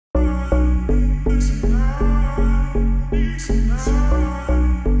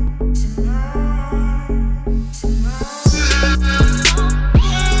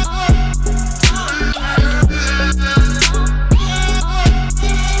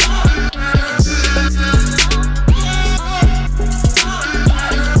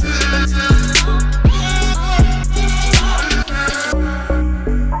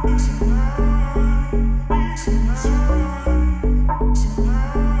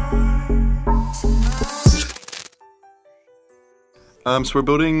So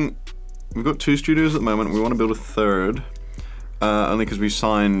we've got 2 studios at the moment. We want to build a 3rd, only because we've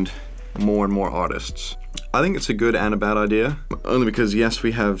signed more and more artists. I think it's a good and a bad idea, only because yes,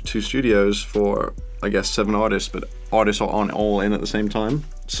 we have 2 studios for, I guess, 7 artists, but artists aren't all in at the same time,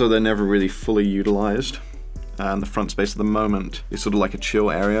 so they're never really fully utilized. And the front space at the moment is sort of like a chill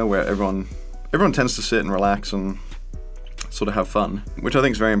area where everyone tends to sit and relax and sort of have fun, which I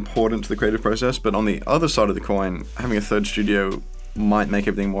think is very important to the creative process. But on the other side of the coin, having a 3rd studio might make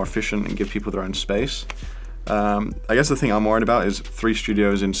everything more efficient and give people their own space. I guess the thing I'm worried about is 3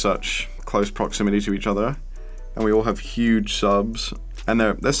 studios in such close proximity to each other, and we all have huge subs, and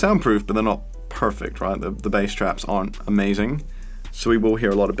they're soundproof, but they're not perfect, right? The bass traps aren't amazing, so we will hear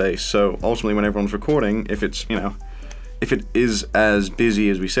a lot of bass. So ultimately, when everyone's recording, if it is as busy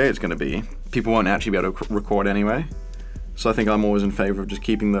as we say it's going to be, people won't actually be able to record anyway. So I think I'm always in favor of just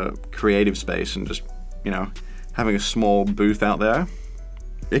keeping the creative space and just, having a small booth out there.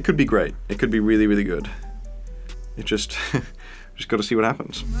 It could be great. It could be really, really good. It just got to see what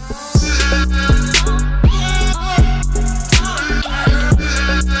happens.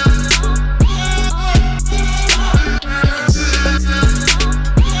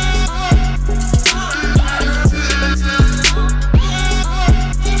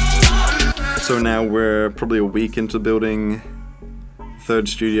 So now we're probably a week into building 3rd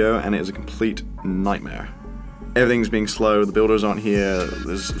studio, and it is a complete nightmare. Everything's being slow, the builders aren't here,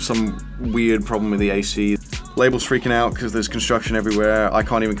 there's some weird problem with the AC. Label's freaking out because there's construction everywhere. I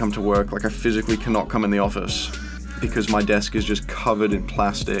can't even come to work. Like, I physically cannot come in the office because my desk is just covered in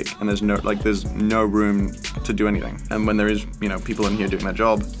plastic and there's no room to do anything. And when there is, people in here doing their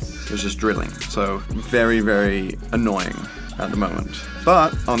job, there's just drilling. So very, very annoying at the moment.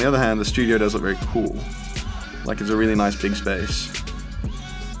 But on the other hand, the studio does look very cool. Like, it's a really nice big space.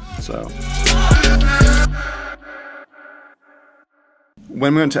 So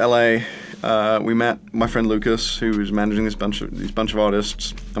when we went to LA, we met my friend Lucas, who was managing this bunch of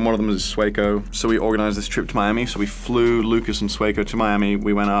artists, and one of them is Swaco. So we organized this trip to Miami. So we flew Lucas and Swaco to Miami.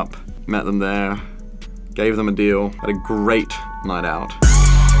 We went up, met them there, gave them a deal, had a great night out.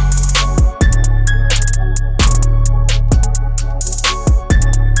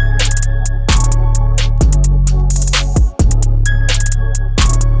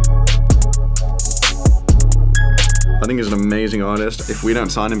 I think he's an amazing artist. If we don't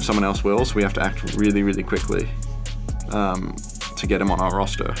sign him, someone else will, so we have to act really, really quickly to get him on our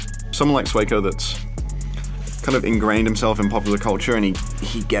roster. Someone like Swaco that's kind of ingrained himself in popular culture, and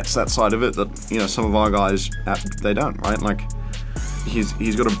he gets that side of it that, some of our guys, they don't, right? Like,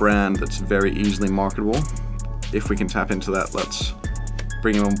 he's got a brand that's very easily marketable. If we can tap into that, let's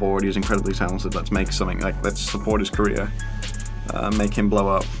bring him on board. He's incredibly talented. Let's make something, let's support his career, make him blow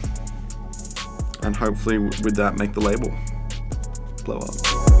up. And hopefully with that make the label blow up.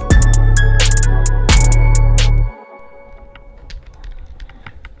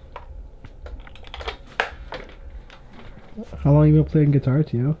 How long have you been playing guitar,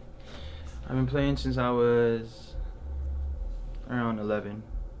 Tio? I've been playing since I was around 11,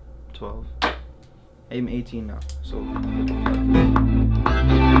 12. I'm 18 now, so.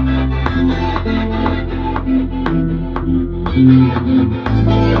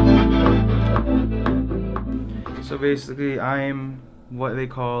 So basically, I'm what they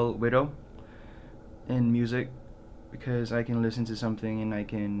call widow in music, because I can listen to something and I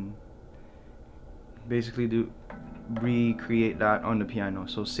can basically recreate that on the piano.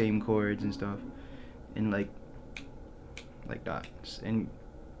 So same chords and stuff, and like that, and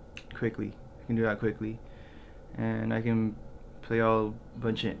quickly. I can do that quickly, and I can play a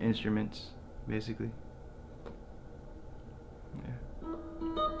bunch of instruments, basically. Yeah.